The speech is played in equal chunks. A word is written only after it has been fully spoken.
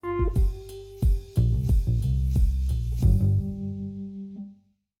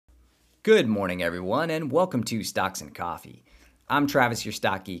Good morning, everyone, and welcome to Stocks and Coffee. I'm Travis, your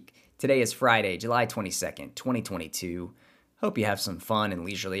stock geek. Today is Friday, July 22nd, 2022. Hope you have some fun and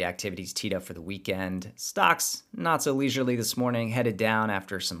leisurely activities teed up for the weekend. Stocks, not so leisurely this morning, headed down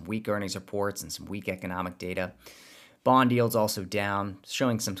after some weak earnings reports and some weak economic data. Bond yields also down,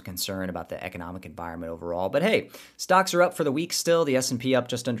 showing some concern about the economic environment overall. But hey, stocks are up for the week still. The S&P up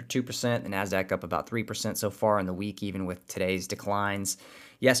just under 2%, the Nasdaq up about 3% so far in the week, even with today's declines.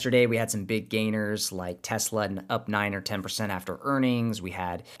 Yesterday, we had some big gainers like Tesla up 9 or 10% after earnings. We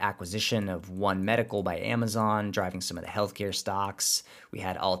had acquisition of One Medical by Amazon, driving some of the healthcare stocks. We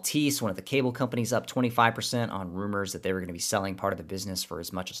had Altice, one of the cable companies, up 25% on rumors that they were going to be selling part of the business for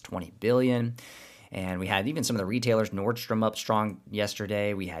as much as $20 billion. And we had even some of the retailers, Nordstrom up strong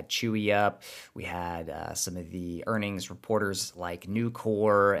yesterday. We had Chewy up. We had some of the earnings reporters like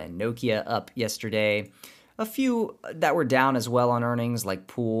Nucor and Nokia up yesterday. A few that were down as well on earnings like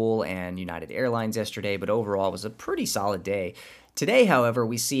Pool and United Airlines yesterday, but overall it was a pretty solid day. Today, however,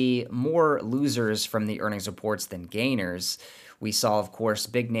 we see more losers from the earnings reports than gainers. We saw, of course,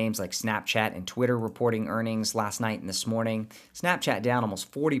 big names like Snapchat and Twitter reporting earnings last night and this morning. Snapchat down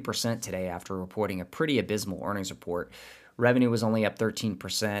almost 40% today after reporting a pretty abysmal earnings report. Revenue was only up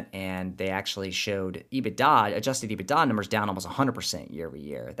 13%, and they actually showed adjusted EBITDA numbers down almost 100% year over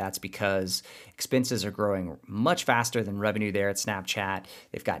year. That's because expenses are growing much faster than revenue there at Snapchat.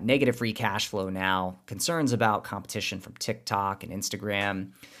 They've got negative free cash flow now, concerns about competition from TikTok and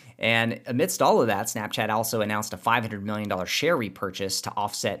Instagram. And amidst all of that, Snapchat also announced a $500 million share repurchase to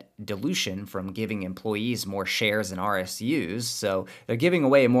offset dilution from giving employees more shares and RSUs. So they're giving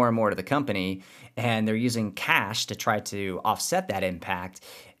away more and more to the company, and they're using cash to try to offset that impact.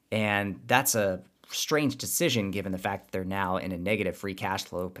 And that's a strange decision given the fact that they're now in a negative free cash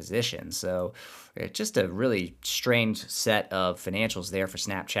flow position. So it's just a really strange set of financials there for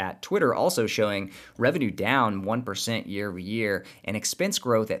Snapchat. Twitter also showing revenue down 1% year over year and expense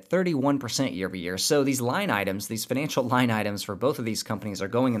growth at 31% year over year. So these line items, these financial line items for both of these companies are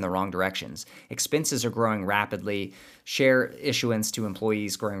going in the wrong directions. Expenses are growing rapidly, share issuance to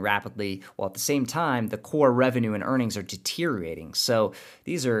employees growing rapidly, while at the same time the core revenue and earnings are deteriorating. So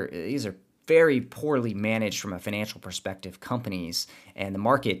these are very poorly managed from a financial perspective companies, and the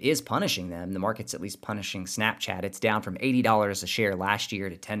market is punishing them. The market's at least punishing Snapchat. It's down from $80 a share last year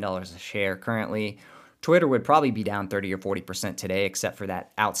to $10 a share currently. Twitter would probably be down 30 or 40% today, except for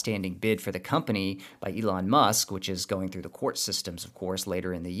that outstanding bid for the company by Elon Musk, which is going through the court systems, of course,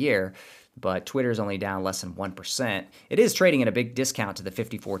 later in the year. But Twitter is only down less than 1%. It is trading at a big discount to the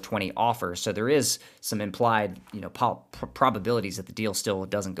 54.20 offer, so there is some implied, probabilities that the deal still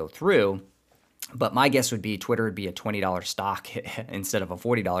doesn't go through. But my guess would be Twitter would be a $20 stock instead of a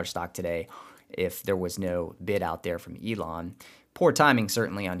 $40 stock today if there was no bid out there from Elon. Poor timing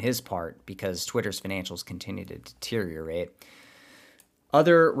certainly on his part because Twitter's financials continue to deteriorate.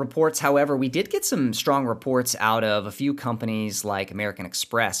 Other reports, however, we did get some strong reports out of a few companies like American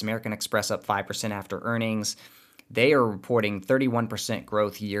Express. American Express up 5% after earnings. They are reporting 31%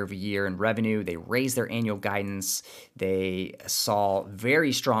 growth year over year in revenue. They raised their annual guidance. They saw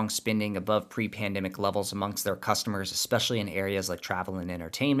very strong spending above pre-pandemic levels amongst their customers, especially in areas like travel and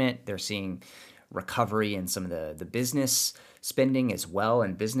entertainment. They're seeing recovery in some of the business spending as well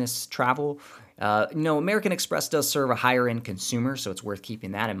and business travel. American Express does serve a higher end consumer, so it's worth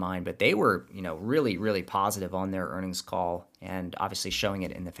keeping that in mind. But they were, really, really positive on their earnings call and obviously showing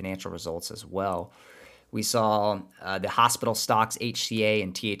it in the financial results as well. We saw the hospital stocks, HCA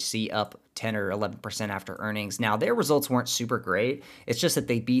and THC, up 10 or 11% after earnings. Now, their results weren't super great. It's just that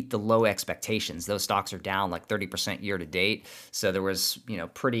they beat the low expectations. Those stocks are down like 30% year to date. So there was,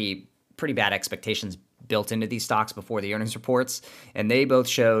 pretty bad expectations built into these stocks before the earnings reports. And they both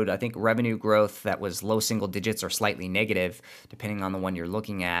showed, I think, revenue growth that was low single digits or slightly negative, depending on the one you're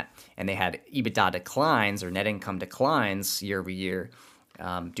looking at. And they had EBITDA declines or net income declines year over year.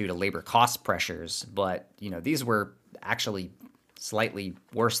 Due to labor cost pressures, but these were actually slightly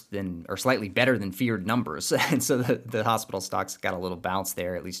worse than or slightly better than feared numbers, and so the hospital stocks got a little bounce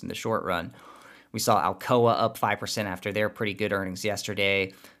there, at least in the short run. We saw Alcoa up 5% after their pretty good earnings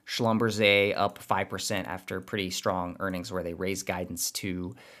yesterday. Schlumberger up 5% after pretty strong earnings where they raised guidance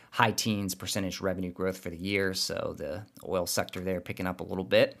to high teens percentage revenue growth for the year, so the oil sector there picking up a little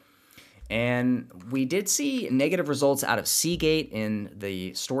bit. And we did see negative results out of Seagate in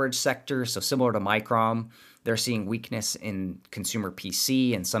the storage sector. So similar to Micron, they're seeing weakness in consumer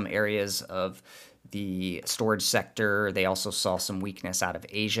PC and some areas of the storage sector. They also saw some weakness out of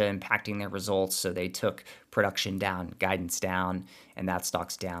Asia impacting their results, so they took production down, guidance down, and that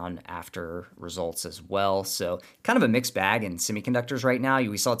stock's down after results as well. So kind of a mixed bag in semiconductors right now.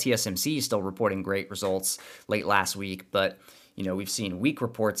 We saw TSMC still reporting great results late last week, but we've seen weak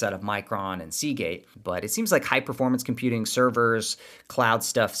reports out of Micron and Seagate, but it seems like high-performance computing, servers, cloud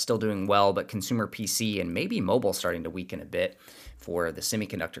stuff still doing well, but consumer PC and maybe mobile starting to weaken a bit for the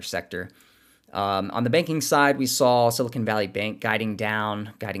semiconductor sector. On the banking side, we saw Silicon Valley Bank guiding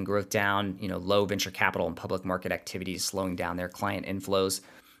growth down, low venture capital and public market activities slowing down their client inflows.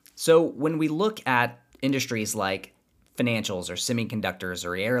 So when we look at industries like financials or semiconductors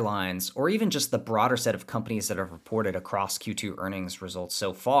or airlines, or even just the broader set of companies that have reported across Q2 earnings results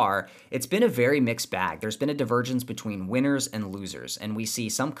so far, it's been a very mixed bag. There's been a divergence between winners and losers, and we see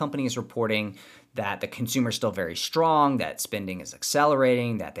some companies reporting that the consumer is still very strong, that spending is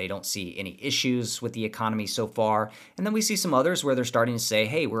accelerating, that they don't see any issues with the economy so far. And then we see some others where they're starting to say,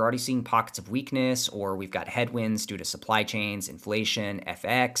 hey, we're already seeing pockets of weakness, or we've got headwinds due to supply chains, inflation,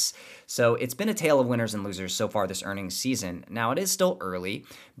 FX. So it's been a tale of winners and losers so far this earnings season. Now, it is still early,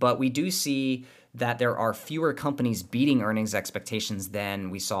 but we do see that there are fewer companies beating earnings expectations than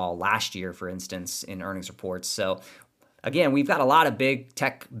we saw last year, for instance, in earnings reports. So again, we've got a lot of big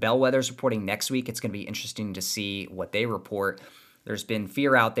tech bellwethers reporting next week. It's going to be interesting to see what they report. There's been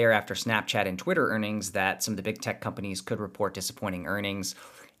fear out there after Snapchat and Twitter earnings that some of the big tech companies could report disappointing earnings.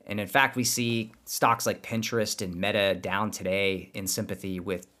 And in fact, we see stocks like Pinterest and Meta down today in sympathy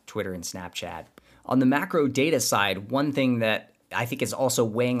with Twitter and Snapchat. On the macro data side, one thing that I think is also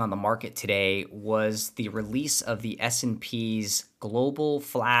weighing on the market today was the release of the S&P's Global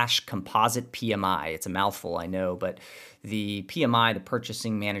Flash Composite PMI. It's a mouthful, I know, but the PMI, the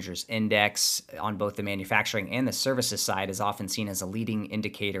Purchasing Managers Index, on both the manufacturing and the services side is often seen as a leading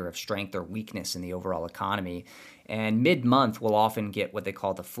indicator of strength or weakness in the overall economy. And mid-month, we'll often get what they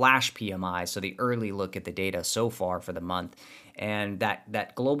call the flash PMI, so the early look at the data so far for the month. And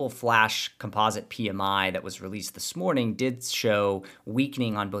that global flash composite PMI that was released this morning did show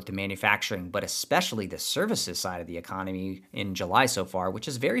weakening on both the manufacturing, but especially the services side of the economy in July so far, which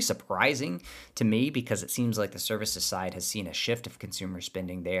is very surprising to me because it seems like the services side has seen a shift of consumer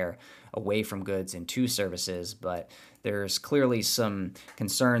spending there away from goods into services. But there's clearly some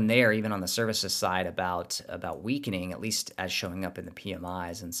concern there, even on the services side, about weakening, at least as showing up in the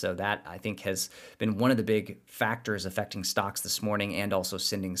PMIs. And so that, I think, has been one of the big factors affecting stocks this morning and also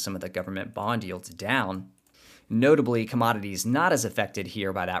sending some of the government bond yields down. Notably, commodities not as affected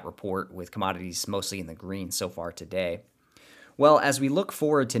here by that report, with commodities mostly in the green so far today. Well, as we look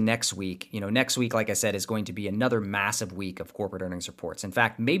forward to next week, next week, like I said, is going to be another massive week of corporate earnings reports. In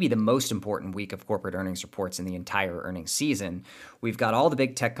fact, maybe the most important week of corporate earnings reports in the entire earnings season. We've got all the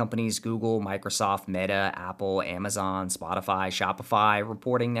big tech companies, Google, Microsoft, Meta, Apple, Amazon, Spotify, Shopify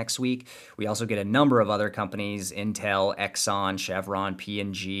reporting next week. We also get a number of other companies, Intel, Exxon, Chevron,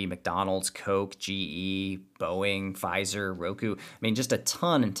 P&G, McDonald's, Coke, GE, Boeing, Pfizer, Roku. I mean, just a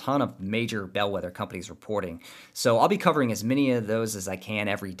ton of major bellwether companies reporting. So I'll be covering as many of those as I can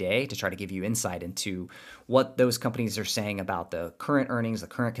every day to try to give you insight into what those companies are saying about the current earnings, the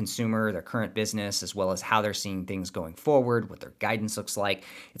current consumer, their current business, as well as how they're seeing things going forward, what their guidance looks like.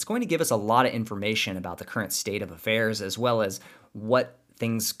 It's going to give us a lot of information about the current state of affairs, as well as what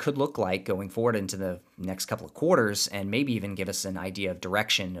things could look like going forward into the next couple of quarters, and maybe even give us an idea of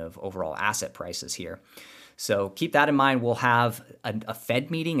direction of overall asset prices here. So keep that in mind. We'll have a Fed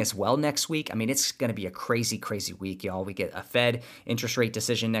meeting as well next week. I mean, it's going to be a crazy, crazy week, y'all. We get a Fed interest rate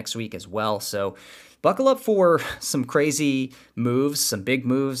decision next week as well. So buckle up for some crazy moves, some big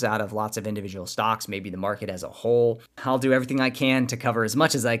moves out of lots of individual stocks, maybe the market as a whole. I'll do everything I can to cover as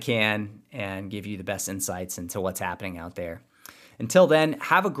much as I can and give you the best insights into what's happening out there. Until then,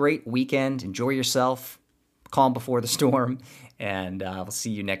 have a great weekend. Enjoy yourself. Calm before the storm. And we'll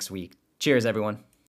see you next week. Cheers, everyone.